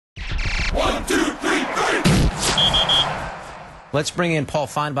1, 2, 3, 3. Let's bring in Paul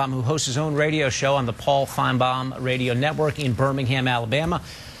Feinbaum, who hosts his own radio show on the Paul Feinbaum Radio Network in Birmingham, Alabama.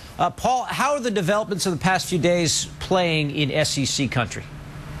 Paul, how are the developments of the past few days playing in SEC country?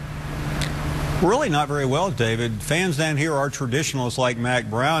 Really not very well, David. Fans down here are traditionalists like Mac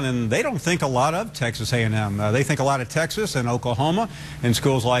Brown, and they don't think a lot of Texas A&M. They think a lot of Texas and Oklahoma and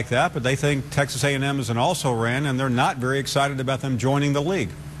schools like that, but they think Texas A&M is an also-ran, and they're not very excited about them joining the league.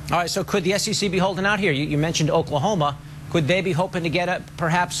 All right, so could the SEC be holding out here? You mentioned Oklahoma. Could they be hoping to get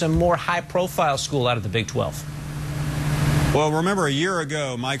perhaps a more high-profile school out of the Big 12? Well, remember a year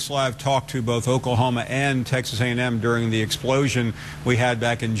ago, Mike Slive talked to both Oklahoma and Texas A&M during the explosion we had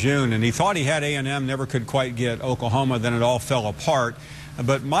back in June, and he thought he had A&M, never could quite get Oklahoma, then it all fell apart.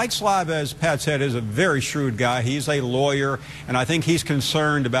 But Mike Slive, as Pat said, is a very shrewd guy. He's a lawyer, and I think he's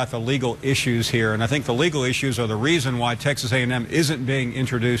concerned about the legal issues here. And I think the legal issues are the reason why Texas A&M isn't being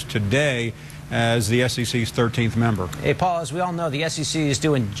introduced today as the SEC's 13th member. Hey, Paul, as we all know, the SEC is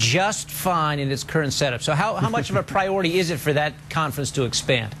doing just fine in its current setup. So how much of a priority is it for that conference to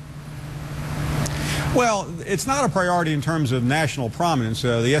expand? Well, it's not a priority in terms of national prominence.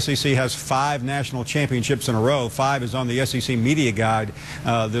 The SEC has 5 national championships in a row. 5 is on the SEC Media Guide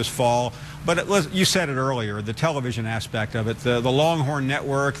this fall. But you said it earlier, the television aspect of it, the Longhorn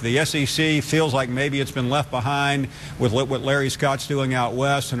Network, the SEC feels like maybe it's been left behind with what Larry Scott's doing out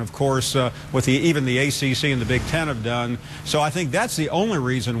west, and of course with even the ACC and the Big Ten have done. So I think that's the only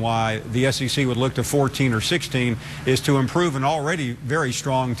reason why the SEC would look to 14 or 16 is to improve an already very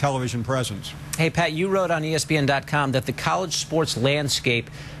strong television presence. Hey, Pat, you wrote on ESPN.com that the college sports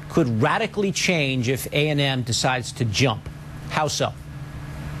landscape could radically change if A&M decides to jump. How so?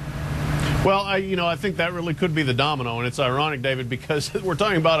 Well, I think that really could be the domino, and it's ironic, David, because we're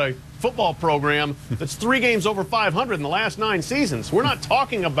talking about a football program that's 3 games over 500 in the last 9 seasons. We're not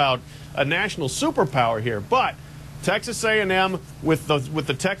talking about a national superpower here, but Texas A&M with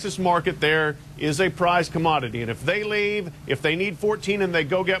the Texas market there is a prized commodity, and if they leave, if they need 14 and they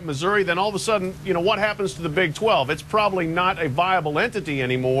go get Missouri, then all of a sudden, what happens to the Big 12? It's probably not a viable entity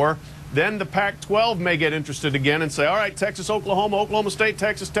anymore. Then the Pac-12 may get interested again and say, all right, Texas, Oklahoma, Oklahoma State,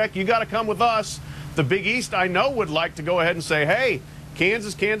 Texas Tech, you got to come with us. The Big East, I know, would like to go ahead and say, hey,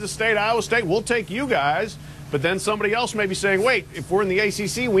 Kansas, Kansas State, Iowa State, we'll take you guys. But then somebody else may be saying, wait, if we're in the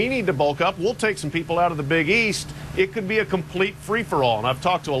ACC, we need to bulk up. We'll take some people out of the Big East. It could be a complete free-for-all. And I've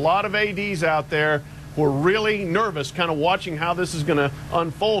talked to a lot of ADs out there who are really nervous kind of watching how this is going to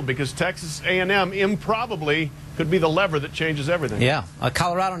unfold because Texas A&M improbably could be the lever that changes everything. Yeah.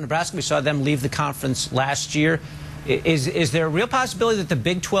 Colorado and Nebraska, we saw them leave the conference last year. Is there a real possibility that the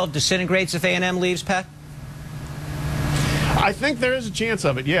Big 12 disintegrates if A&M leaves, Pat? I think there is a chance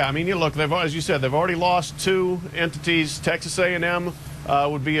of it, yeah. I mean, look, as you said, they've already lost 2 entities. Texas A&M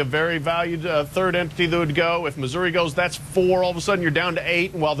would be a very valued third entity that would go. If Missouri goes, that's 4. All of a sudden, you're down to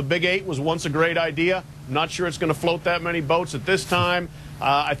 8. And while the Big 8 was once a great idea, I'm not sure it's going to float that many boats at this time.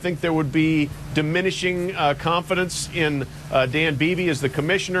 I think there would be diminishing confidence in Dan Beebe as the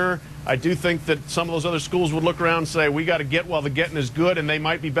commissioner. I do think that some of those other schools would look around and say, we got to get while the getting is good, and they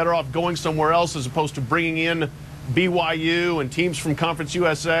might be better off going somewhere else as opposed to bringing in BYU and teams from Conference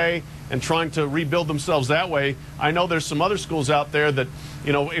USA and trying to rebuild themselves that way. I know there's some other schools out there that,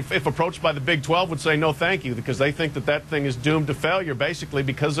 if approached by the Big 12 would say no thank you because they think that thing is doomed to failure basically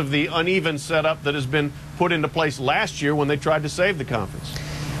because of the uneven setup that has been put into place last year when they tried to save the conference.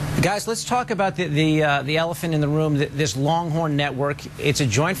 Guys, let's talk about the elephant in the room, this Longhorn Network. It's a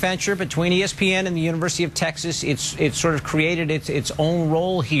joint venture between ESPN and the University of Texas. It's sort of created its own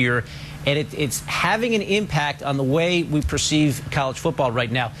role here, and it's having an impact on the way we perceive college football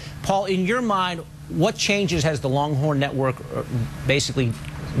right now. Paul, in your mind, what changes has the Longhorn Network basically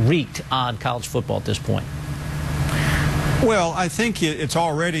wreaked on college football at this point? Well, I think it's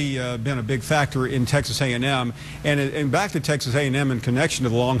already been a big factor in Texas A&M. And back to Texas A&M in connection to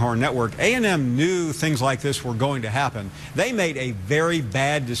the Longhorn Network, A&M knew things like this were going to happen. They made a very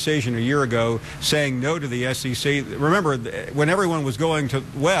bad decision a year ago saying no to the SEC. Remember, when everyone was going to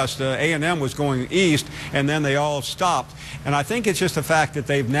west, A&M was going east, and then they all stopped. And I think it's just the fact that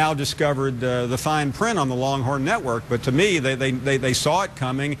they've now discovered the fine print on the Longhorn Network. But to me, they saw it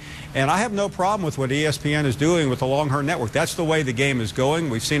coming, and I have no problem with what ESPN is doing with the Longhorn Network. That's the way the game is going.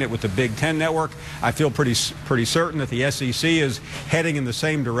 We've seen it with the Big Ten Network. I feel pretty certain that the SEC is heading in the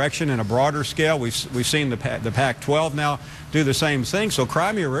same direction in a broader scale. We've seen the Pac-12 now do the same thing. So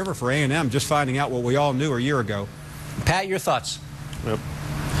cry me a river for A&M just finding out what we all knew a year ago. Pat, your thoughts? Yep.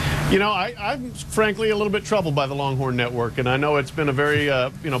 I'm frankly a little bit troubled by the Longhorn Network, and I know it's been a very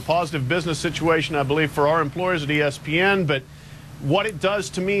positive business situation, I believe, for our employers at ESPN, but What it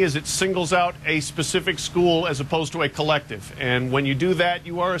does to me is it singles out a specific school as opposed to a collective. And when you do that,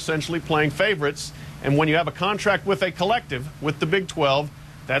 you are essentially playing favorites. And when you have a contract with a collective, with the Big 12,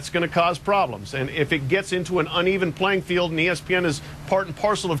 that's going to cause problems. And if it gets into an uneven playing field, and ESPN is part and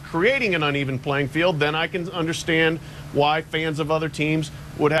parcel of creating an uneven playing field, then I can understand why fans of other teams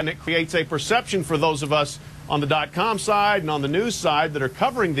would have, and it creates a perception for those of us on the .com side and on the news side that are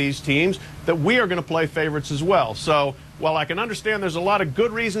covering these teams that we are going to play favorites as well. So while I can understand there's a lot of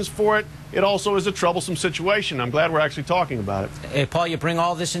good reasons for it, it also is a troublesome situation. I'm glad we're actually talking about it. Hey, Paul, you bring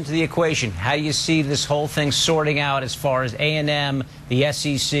all this into the equation. How do you see this whole thing sorting out as far as A&M, the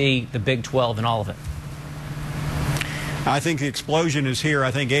SEC, the Big 12, and all of it? I think the explosion is here.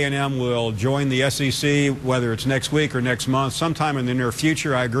 I think A&M will join the SEC, whether it's next week or next month, sometime in the near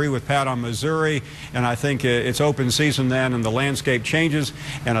future. I agree with Pat on Missouri, and I think it's open season then, and the landscape changes,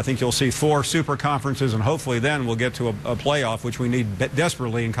 and I think you'll see 4 super conferences, and hopefully then we'll get to a playoff, which we need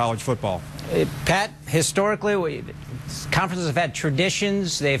desperately in college football. Pat, historically, conferences have had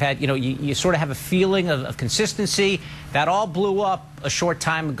traditions. They've had, you sort of have a feeling of consistency. That all blew up a short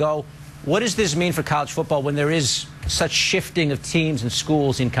time ago. What does this mean for college football when there is such shifting of teams and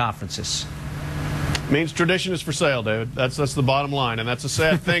schools in conferences? It means tradition is for sale, David. That's the bottom line, and that's a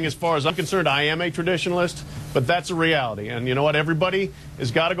sad thing as far as I'm concerned. I am a traditionalist, but that's a reality. And you know what? Everybody has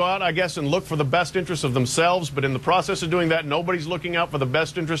got to go out, I guess, and look for the best interest of themselves. But in the process of doing that, nobody's looking out for the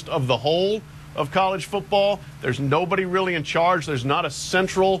best interest of the whole of college football. There's nobody really in charge. There's not a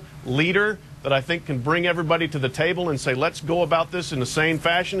central leader that I think can bring everybody to the table and say, let's go about this in a sane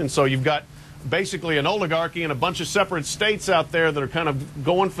fashion. And so you've got basically an oligarchy and a bunch of separate states out there that are kind of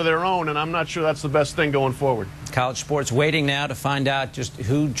going for their own, and I'm not sure that's the best thing going forward. College sports waiting now to find out just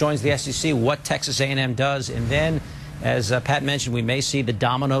who joins the SEC, what Texas A&M does, and then, as Pat mentioned, we may see the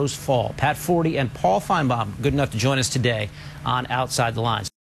dominoes fall. Pat Forty and Paul Feinbaum, good enough to join us today on Outside the Lines.